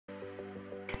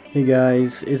Hey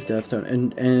guys, it's Deathstone,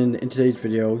 and in today's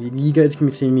video, you guys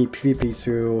can see me PvP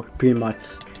through pretty much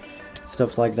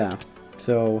stuff like that.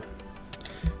 So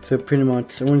pretty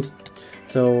much,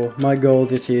 so my goal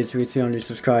this year is to reach 300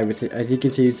 subscribers. As you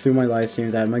can see through my live stream,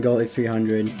 that my goal is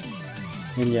 300,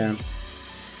 and yeah,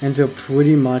 and so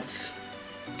pretty much,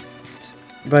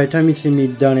 by the time you see me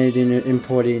done it in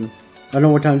importing, I don't know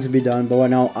what time to be done, but right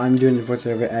now I'm doing the voice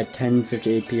server at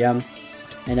 10:58 p.m.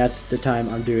 and that's the time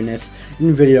I'm doing this. In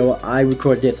the video, I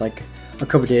recorded this like a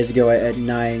couple days ago at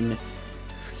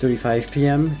 9:35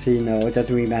 p.m. So you know, it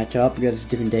doesn't really match up because it's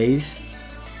different days.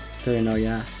 So you know,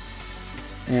 yeah.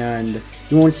 And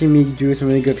you won't see me do some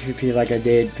really good PvP like I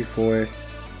did before,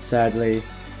 sadly.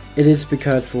 It is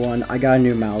because, for one, I got a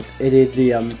new mouse. It is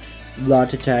the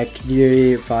Logitech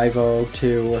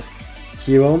D502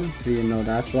 Hero, so you know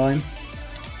that's why.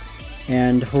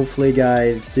 And hopefully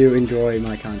guys do enjoy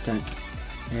my content.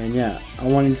 And yeah, I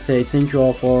wanted to say thank you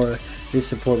all for your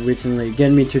support recently,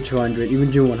 getting me to 200,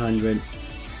 even to 100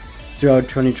 throughout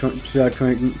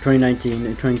 2019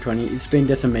 and 2020. It's been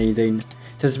just amazing.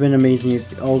 It's just been amazing.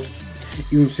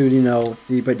 Even through, you know,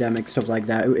 the pandemic, stuff like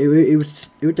that. It was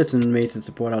just an amazing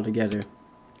support altogether.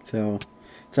 So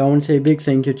I want to say a big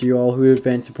thank you to you all who have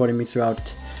been supporting me throughout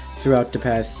the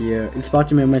past year. It's about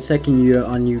to be my second year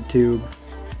on YouTube,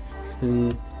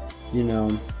 and you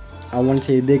know, I want to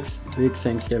say a big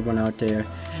thanks to everyone out there.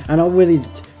 I don't really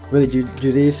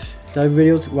do these type of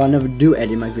videos. Well, I never do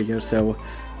edit my videos, so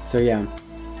yeah.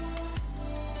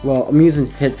 Well, I'm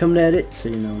using headphone to edit, so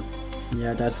you know,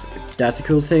 yeah, that's a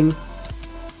cool thing.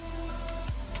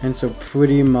 And so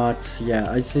pretty much, yeah,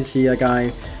 I just see like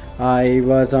I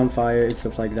was on fire and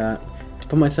stuff like that.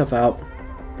 Put myself out,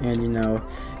 and you know,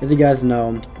 as you guys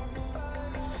know,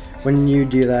 when you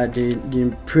do that,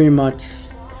 you pretty much,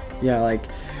 yeah, like,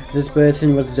 this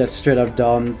person was just straight up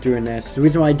dumb doing this. The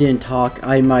reason why I didn't talk,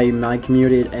 I had my mic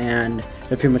muted, and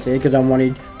I pretty much because I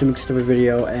wanted to make a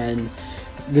video, and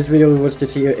this video was to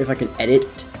see if I can edit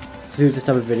through this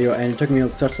type of video, and it took me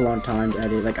such a long time to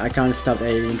edit. Like, I kind of stopped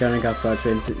editing, kind of got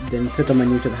frustrated, then searched on my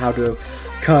YouTube how to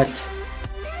cut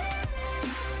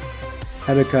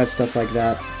stuff like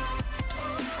that,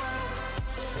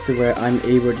 so where I'm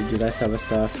able to do that type of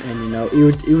stuff. And you know,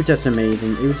 it was just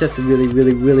amazing. It was just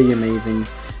really amazing.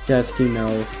 Just, you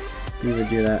know, we would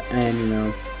do that. And you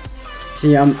know,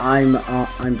 see, I'm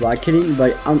black kidding,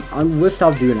 but I will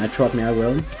stop doing that. Trust me, I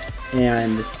will.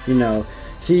 And you know,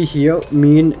 see here,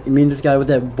 me and this guy with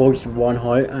that both 1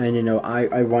 heart, and you know,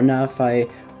 I won that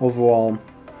fight overall.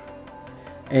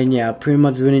 And yeah, pretty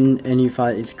much winning any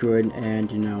fight is good.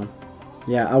 And you know,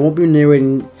 yeah, I won't be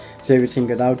narrating everything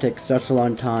because that would take such a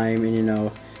long time. And you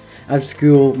know, at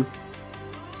school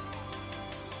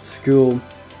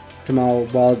tomorrow,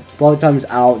 while the time's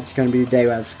out, it's gonna be the day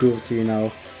at school, so you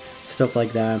know, stuff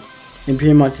like that. And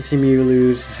pretty much to see me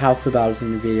lose half the battles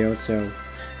in the video. So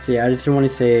yeah, I just want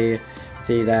to say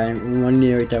that I want to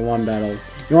narrate that one battle.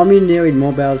 You want me to narrate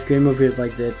more battles, create more videos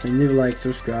like this, and leave a like,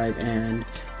 subscribe, and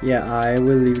yeah, I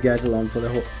will leave you guys alone for the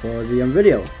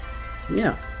video.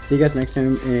 Yeah, see you guys next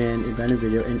time in a better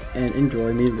video, and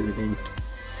enjoy me visiting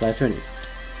 /20.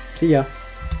 See ya.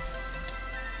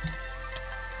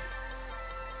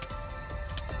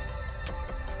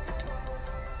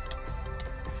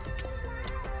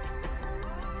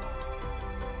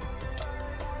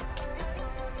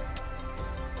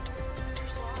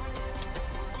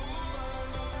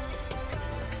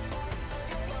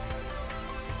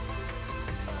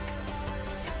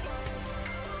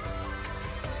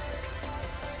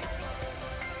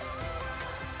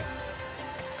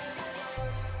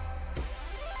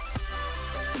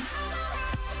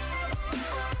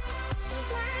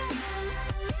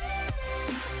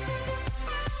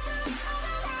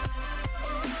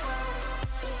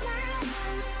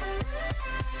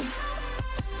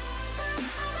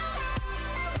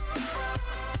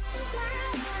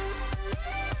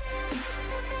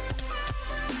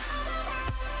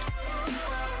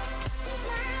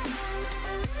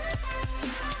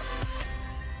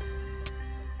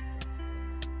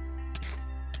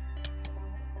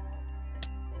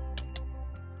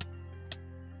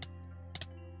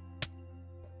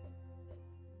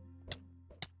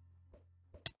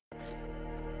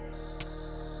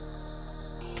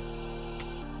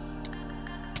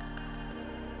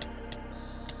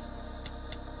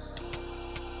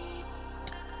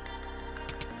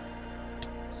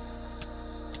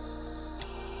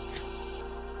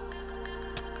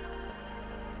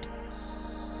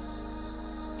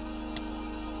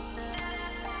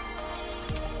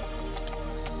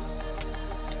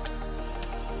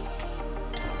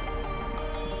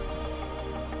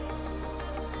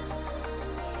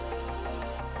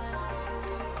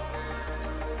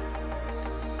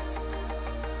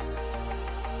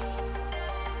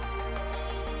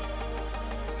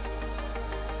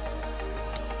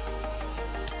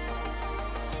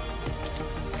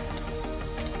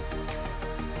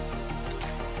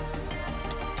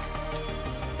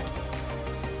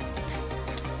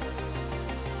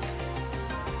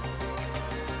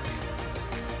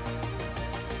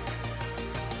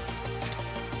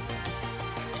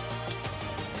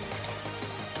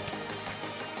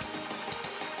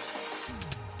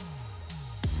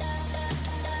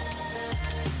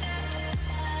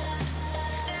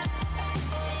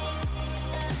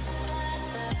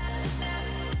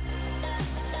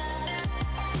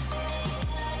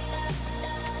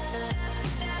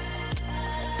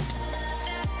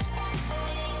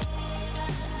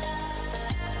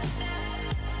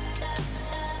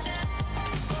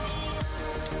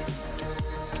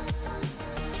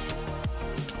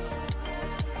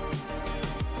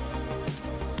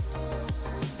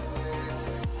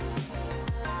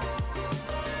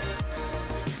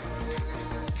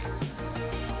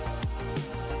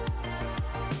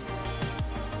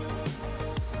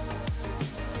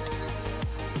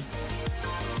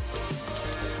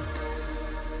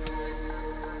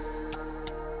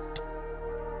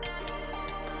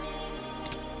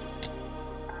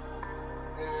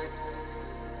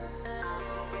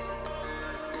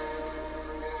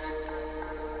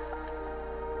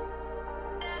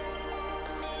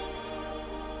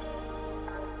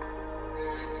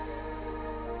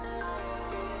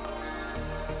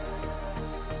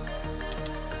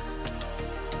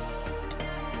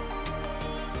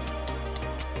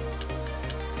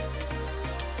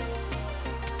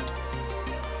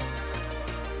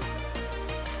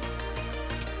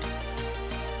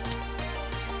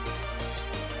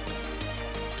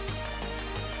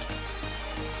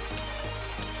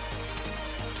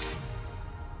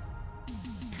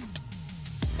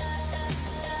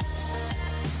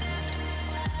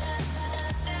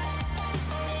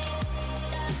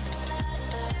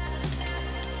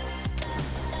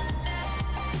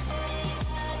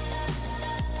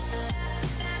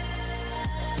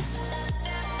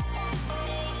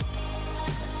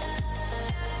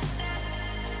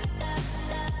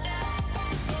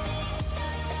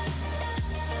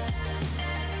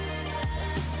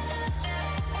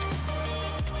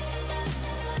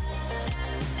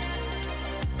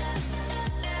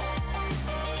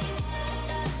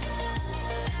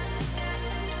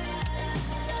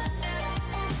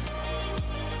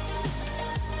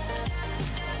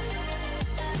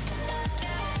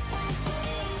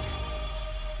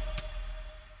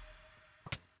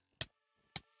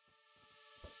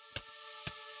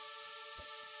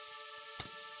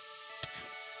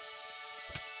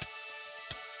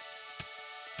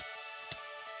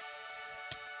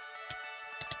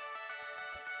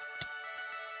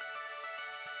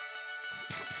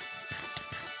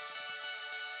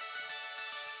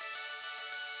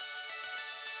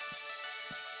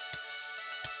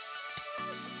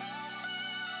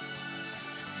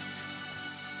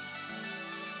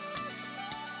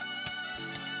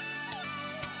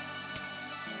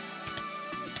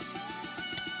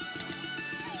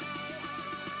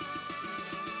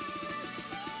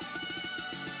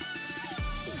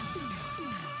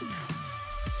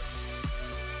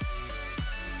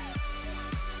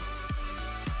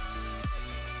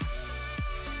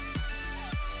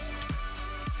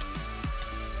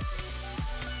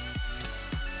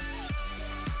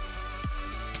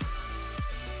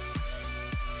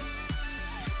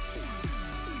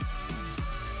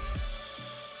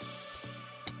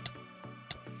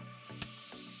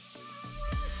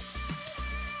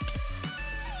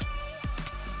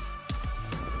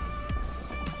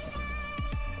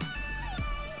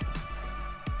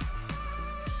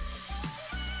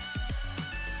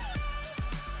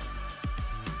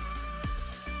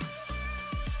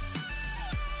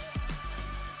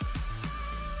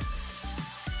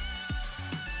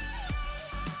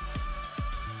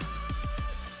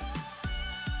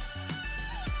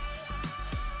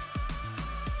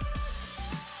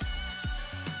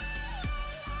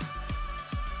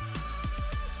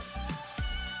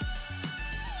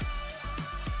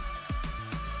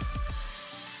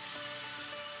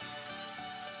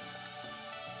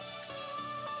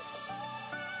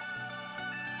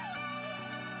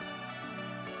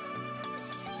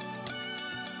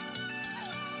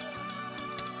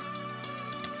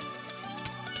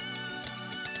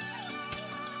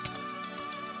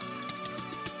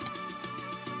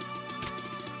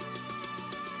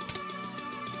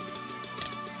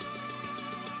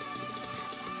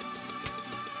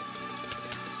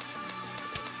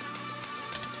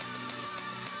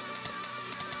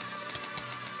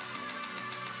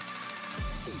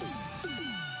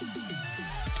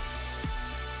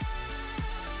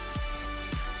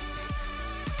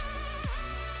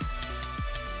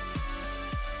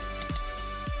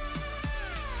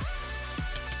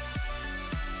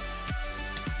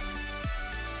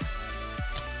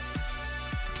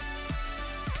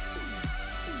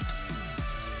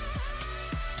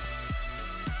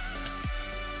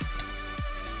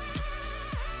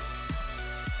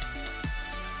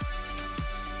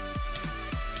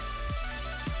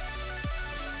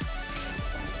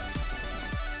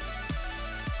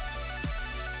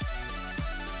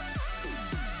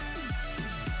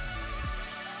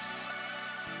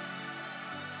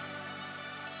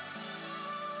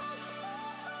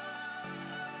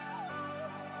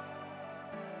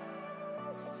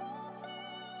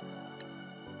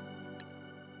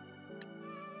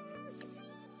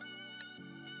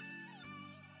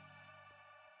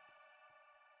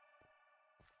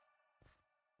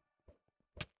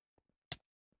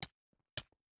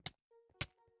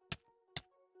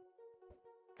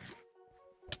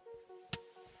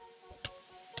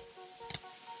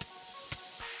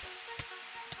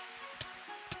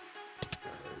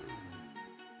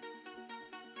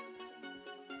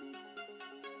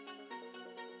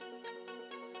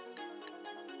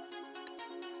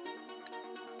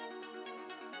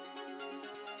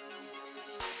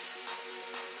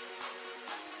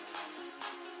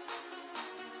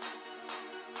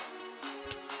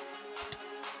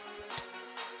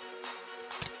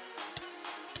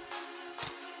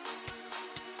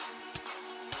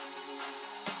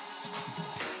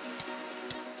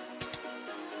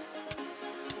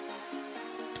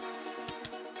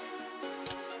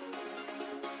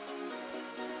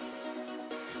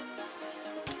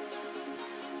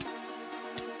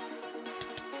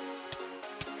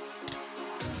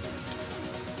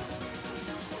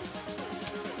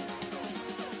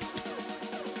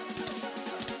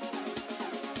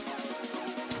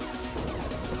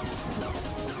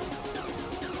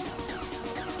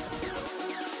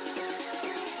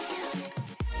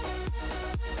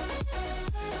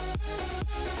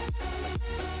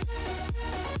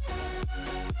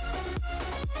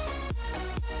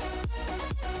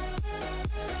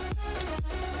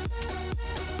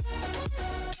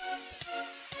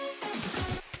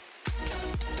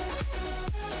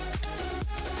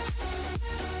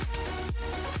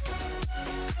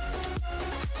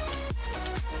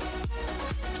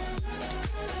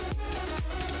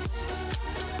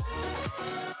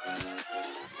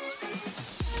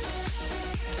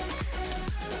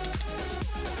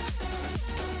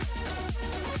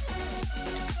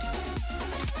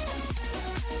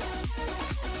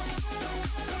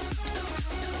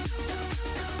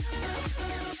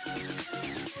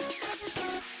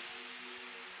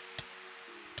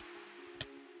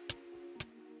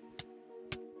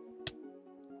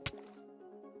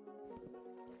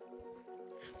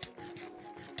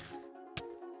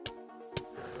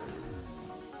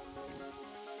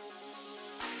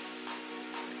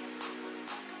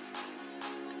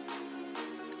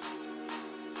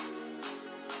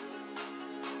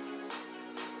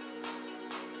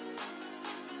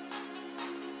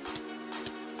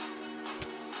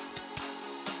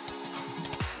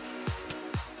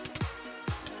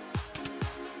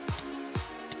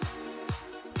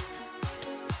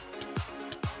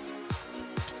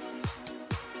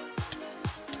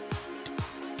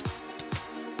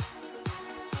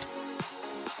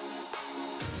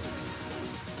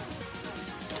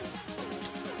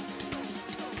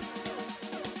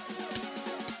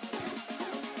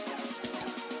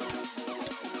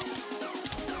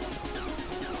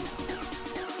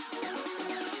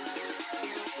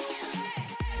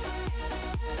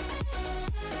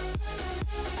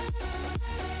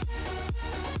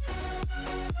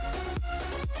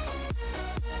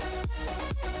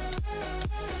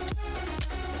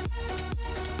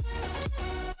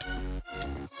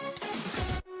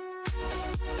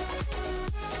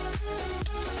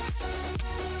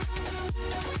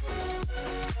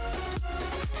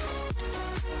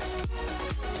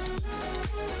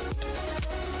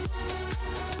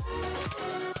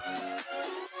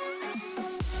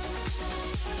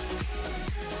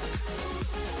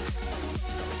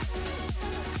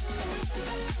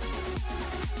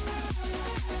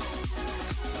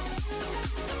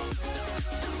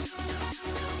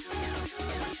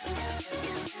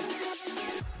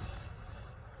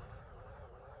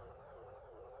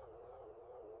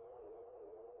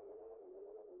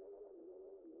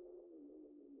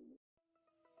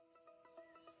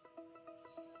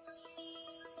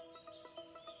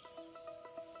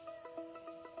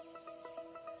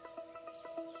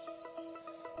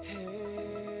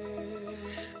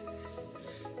 Hey,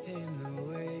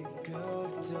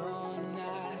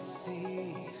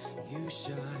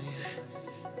 shine.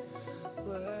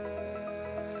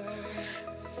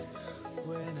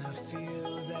 When I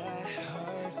feel that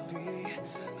heartbeat,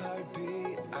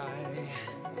 I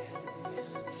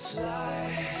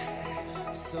fly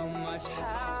so much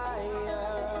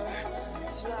higher,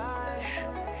 fly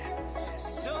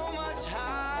so much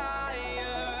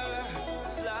higher,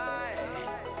 fly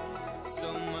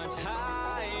so much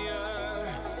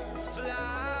higher,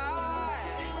 fly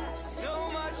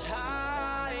so much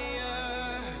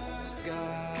higher.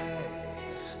 Sky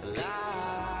lines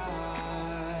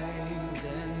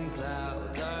and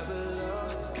clouds are below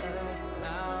us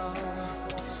now.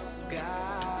 Sky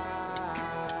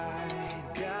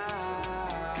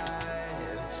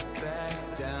dive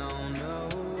back down.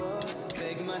 Oh,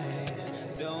 take my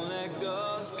hand, don't let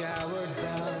go. Skyward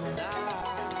bound.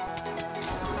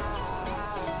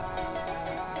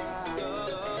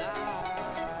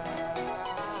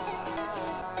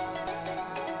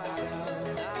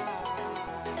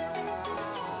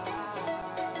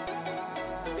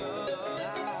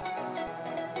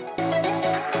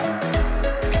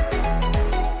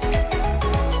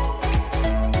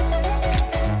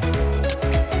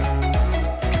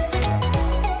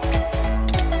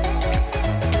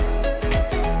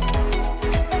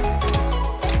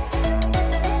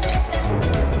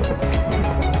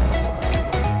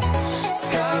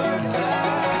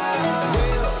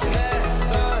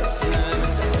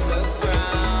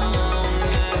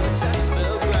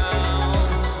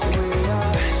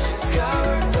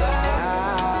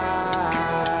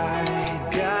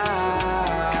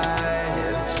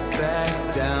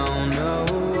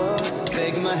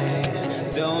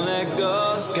 Don't let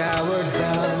go, skyward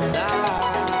bound.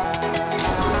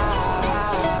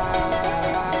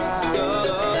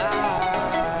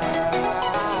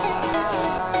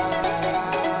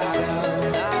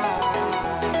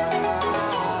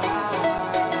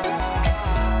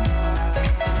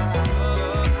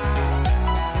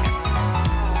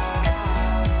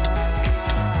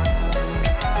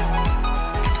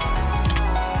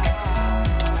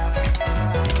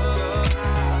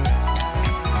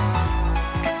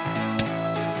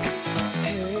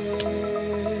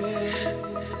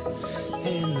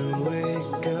 In the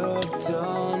wake of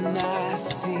dawn, I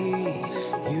see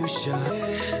you shine.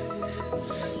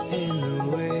 In the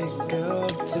wake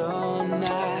of dawn,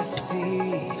 I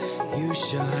see you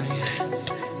shine.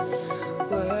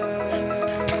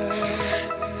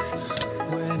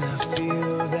 When I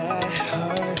feel that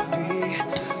heartbeat,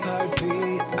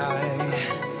 I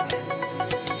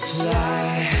fly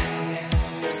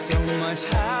so much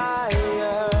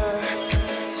higher,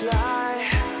 fly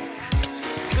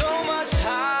so much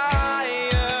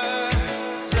higher,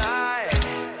 fly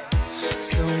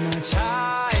so much higher.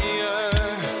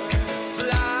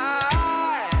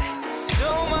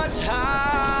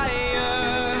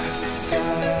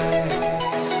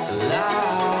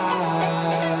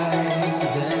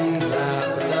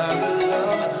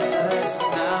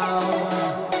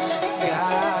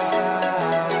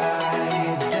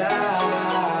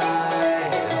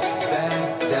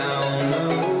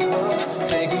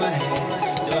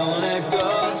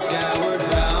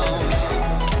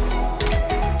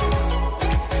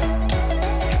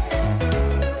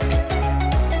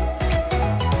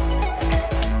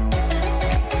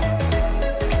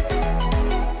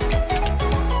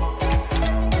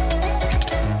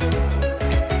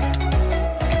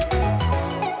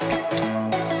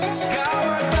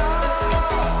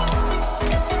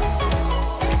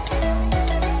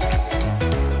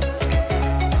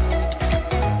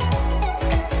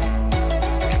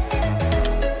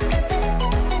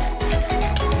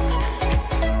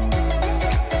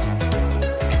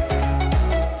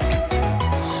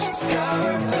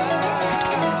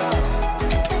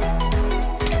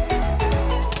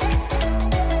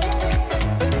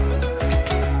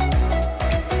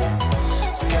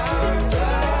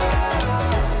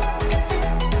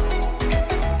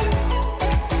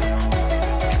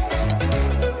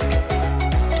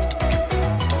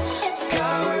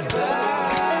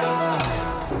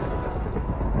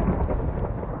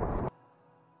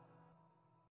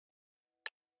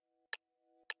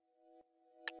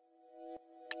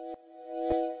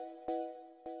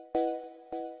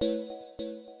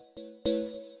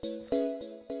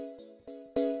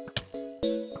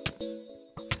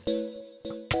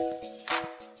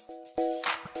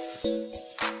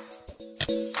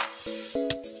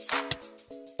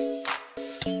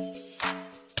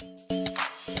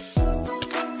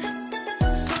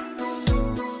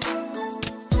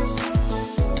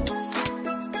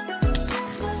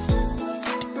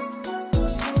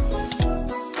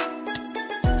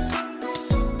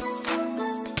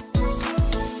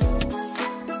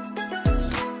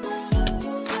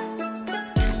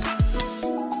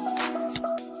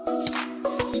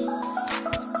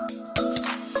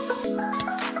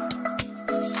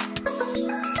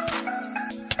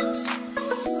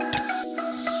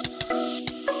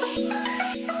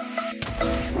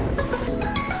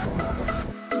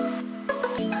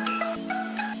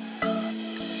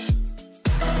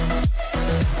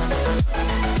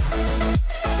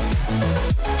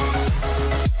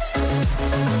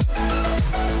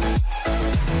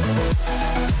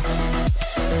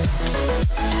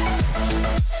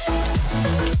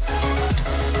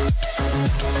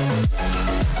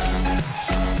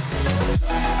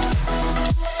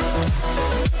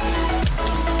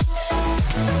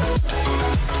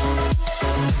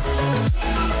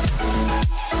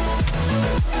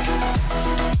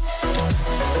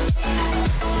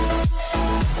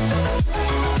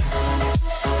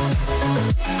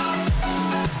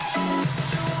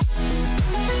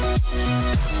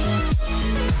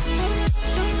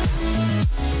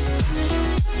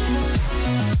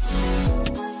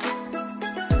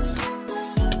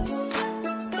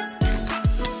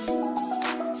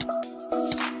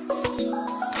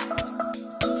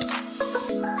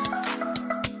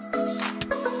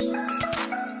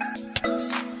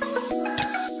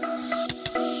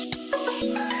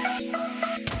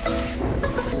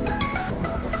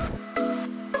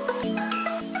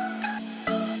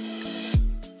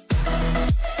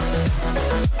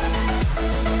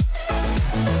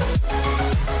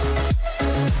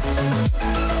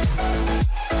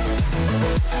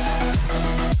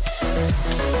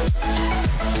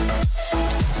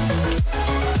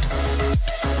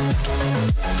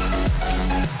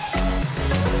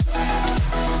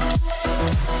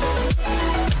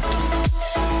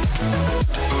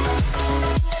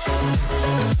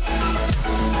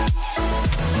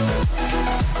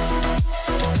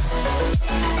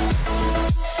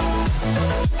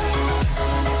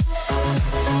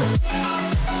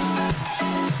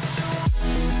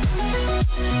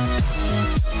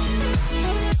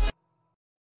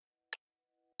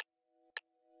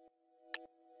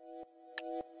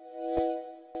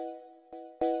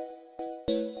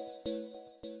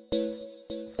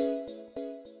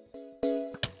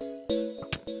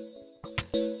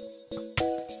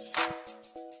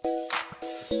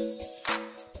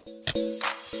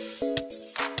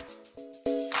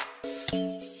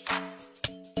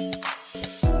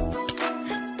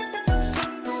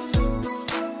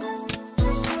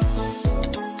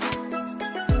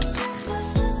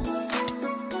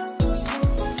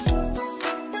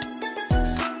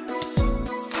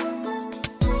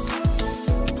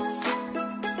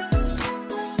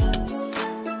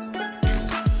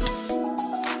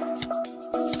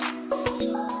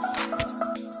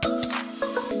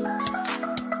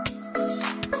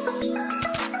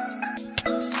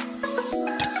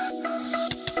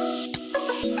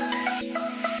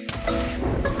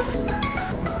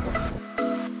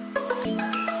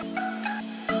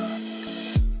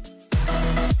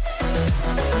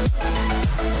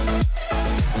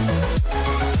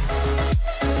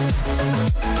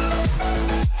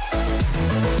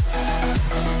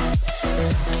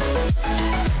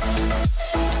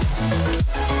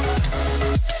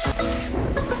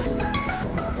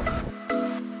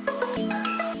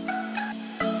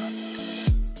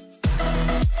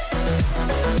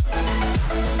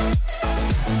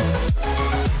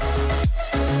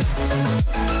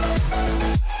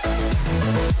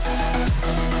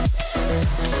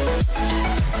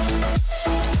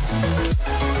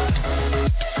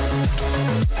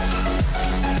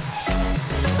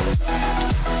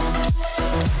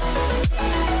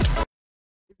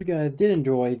 If you guys did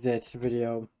enjoy this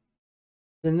video,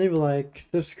 then leave a like,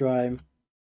 subscribe,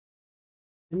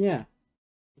 and yeah,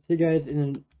 see you guys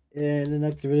in the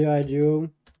next video I do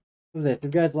of this. If you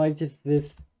guys like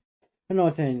this, I'm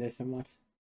not saying this so much.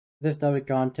 This type of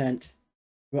content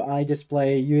where I just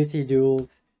play UHC Duels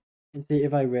and see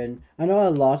if I win. I know I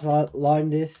lost a lot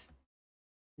in this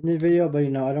video, but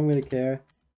you know I don't really care.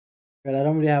 But I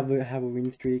don't really have a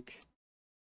win streak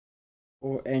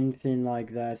or anything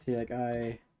like that. See, like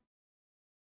I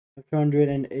have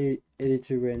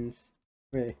 282 wins.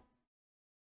 Wait.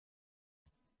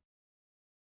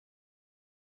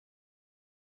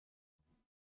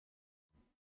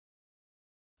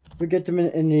 We'll get to them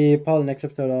in the probably next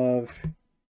episode of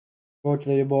Sports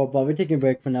Leaderboard, but we're taking a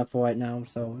break from that for right now.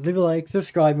 So leave a like,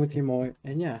 subscribe with you more,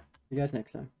 and yeah, see you guys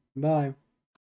next time. Bye.